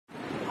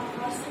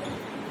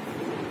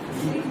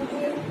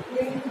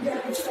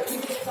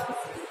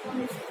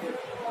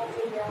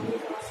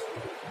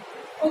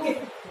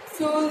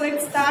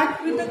let's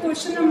start with the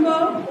question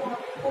number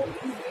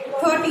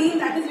 13.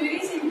 That is very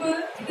simple.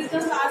 It is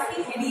just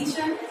asking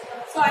addition.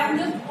 So I am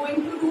just going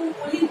to do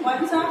only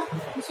one sum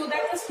so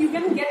that just you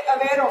can get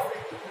aware of it.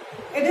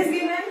 It is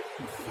given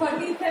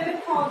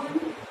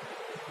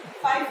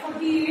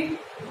 37,548,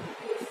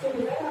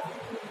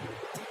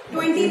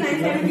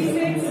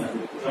 2976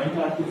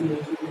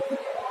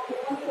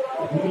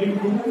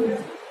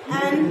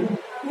 and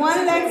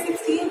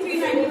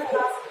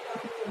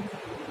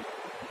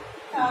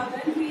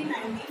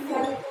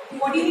 1,16,394.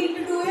 What you need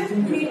to do is you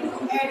need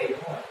to add it.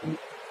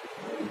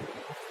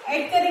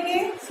 Add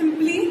करेंगे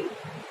simply.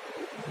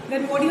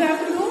 Then what you have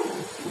to do?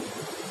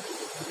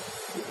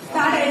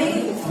 Start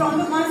adding from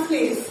the ones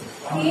place.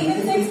 8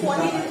 and 6,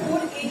 48 and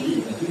 4,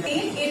 18.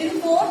 8 and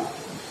 4,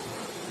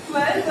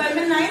 12, 12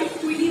 and 9,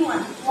 21.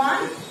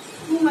 1,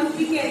 2 must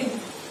be carried.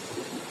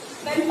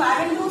 Then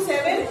 5 and 2,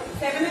 7,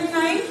 7 and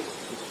 9,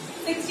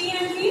 16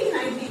 and 3,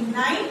 19.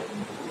 9,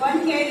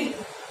 1 carry.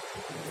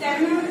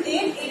 7 and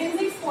 8, 8 and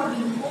 6,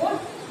 14. 4,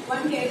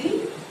 1 carry.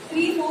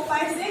 3, 4,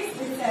 5,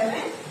 6, and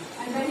 7.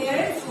 And then here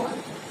it's 1.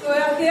 So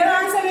your clear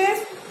answer is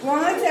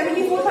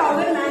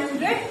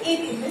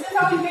 174,918. This is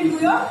how you can do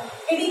your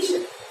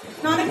addition.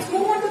 Now let's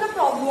move on to the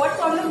problem. What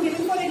problem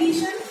given for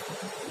addition?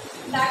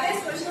 That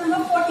is question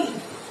number 14.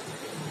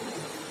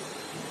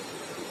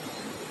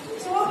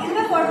 So in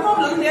the first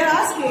problem they are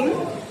asking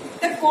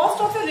the cost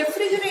of a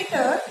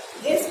refrigerator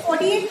is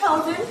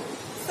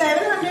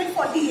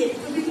 48,748.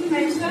 So we can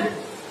mention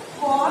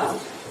cost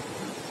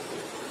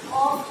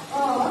of a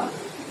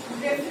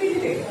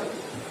refrigerator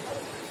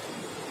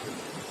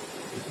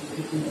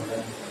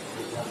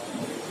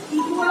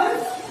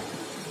equals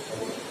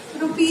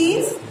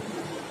rupees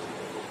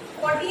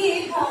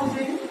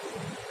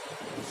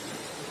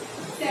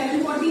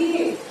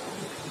 48,748.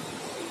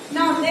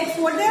 Now next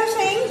what they are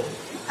saying,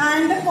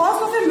 and the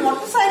cost of a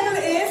motorcycle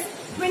is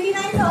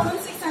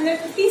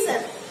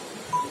 29,657.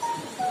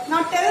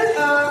 Now tell,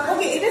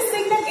 okay, it is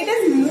saying that it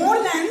is more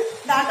than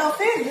that of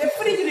a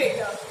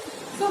refrigerator.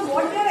 So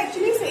what they are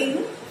actually saying,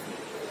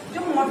 जो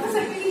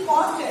motorcycle की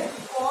cost है,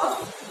 cost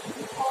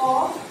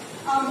of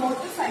a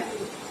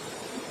motorcycle.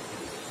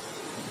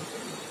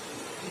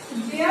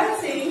 They are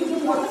saying जो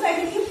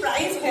motorcycle की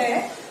price है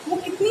वो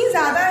कितनी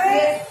ज्यादा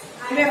है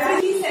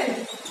refrigerator.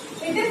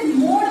 It is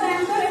more than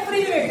the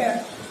refrigerator.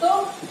 तो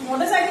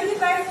मोटरसाइकिल की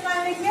प्राइस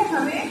निकालने के लिए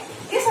हमें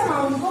इस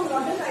अमाउंट को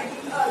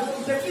मोटरसाइकिल जो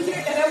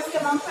रेफ्रिजरेटर है उसके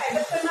अमाउंट को एड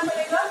करना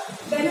पड़ेगा.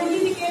 Then only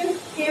we came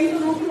to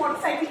know कि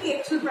मोटरसाइकिल की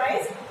एक्चुअल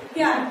प्राइस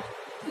क्या है.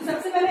 तो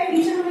सबसे पहले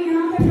एडिशन हमें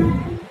यहाँ करना है.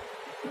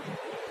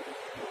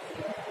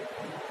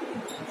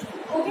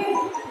 ओके,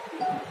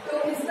 तो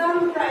इसका हम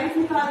प्राइस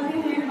निकालते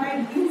हैं bye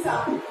due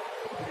some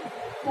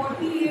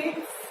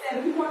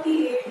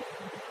 48,748,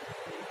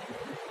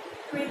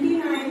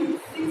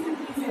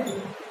 29,657.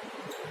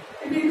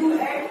 And we do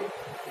add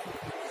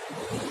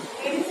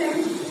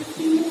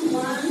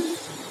 8751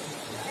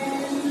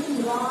 and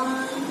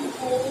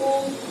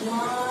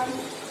 141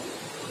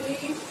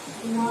 8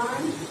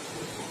 1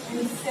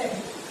 and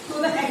 7. So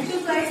the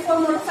actual price for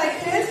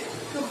motorcycle is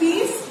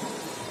rupees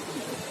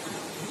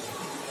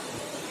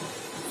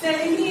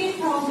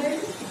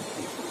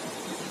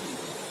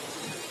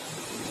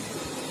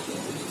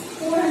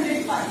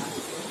 78,405.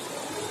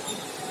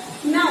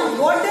 Now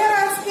what they are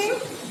asking?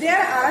 They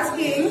are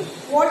asking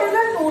what is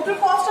the total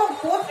cost of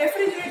both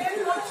refrigerator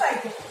and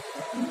motorcycle.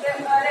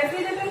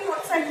 Refrigerator and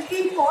motorcycle की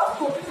cost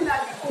total मिला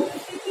के total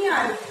कितनी आ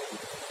रही है?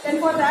 Then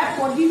for that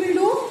what we will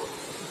do?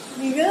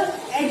 We will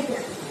add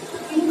them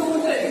in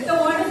total. If the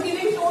word is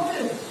given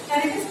total, then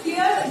it is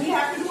clear that we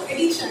have to do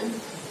addition.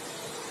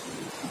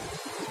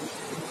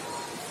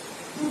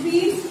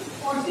 Rupees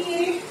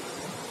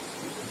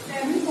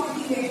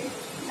 48,748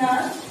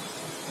 plus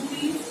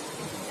rupees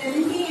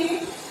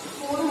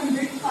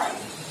 78,405.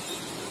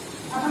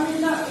 अब हम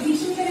इसका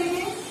addition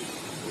करेंगे.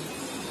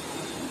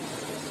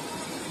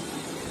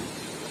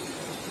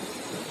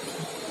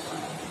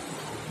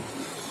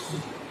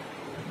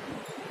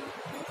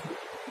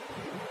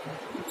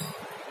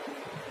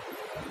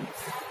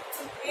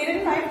 Eight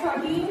and 5,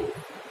 13,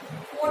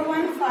 4,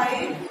 1,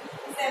 5,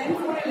 7,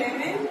 4,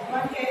 11,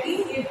 1 carry,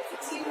 8,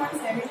 16, 1,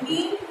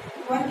 17,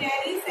 1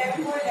 carry,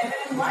 7, 4, 11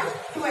 and 1,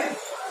 12.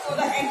 So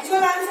the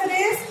actual answer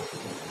is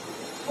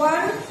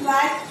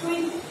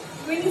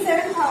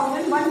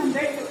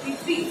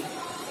 1,27,153.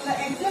 So the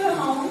actual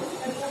amount,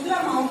 the total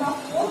amount of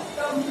both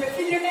terms